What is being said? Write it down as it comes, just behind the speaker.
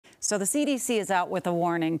So the CDC is out with a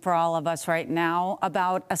warning for all of us right now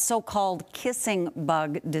about a so-called kissing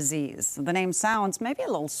bug disease. The name sounds maybe a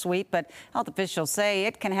little sweet, but health officials say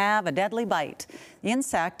it can have a deadly bite. The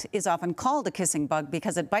insect is often called a kissing bug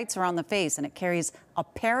because it bites around the face and it carries a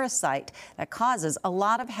parasite that causes a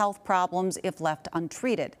lot of health problems if left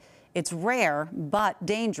untreated. It's rare but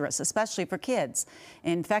dangerous, especially for kids.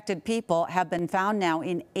 Infected people have been found now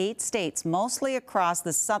in 8 states, mostly across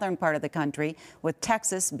the southern part of the country, with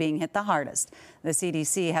Texas being hit the hardest. The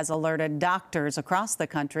CDC has alerted doctors across the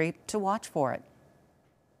country to watch for it.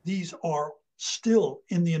 These are still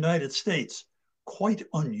in the United States quite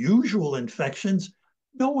unusual infections.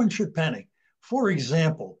 No one should panic. For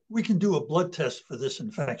example, we can do a blood test for this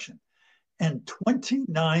infection, and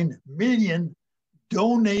 29 million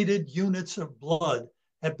donated units of blood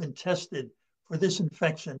have been tested for this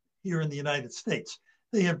infection here in the United States.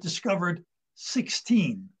 They have discovered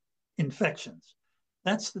 16 infections.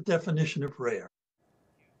 That's the definition of rare.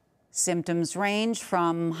 Symptoms range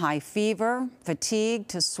from high fever, fatigue,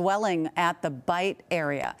 to swelling at the bite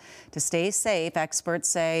area. To stay safe, experts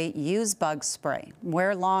say use bug spray,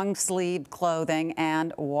 wear long-sleeved clothing,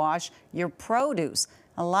 and wash your produce.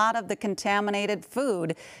 A lot of the contaminated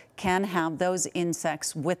food can have those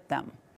insects with them.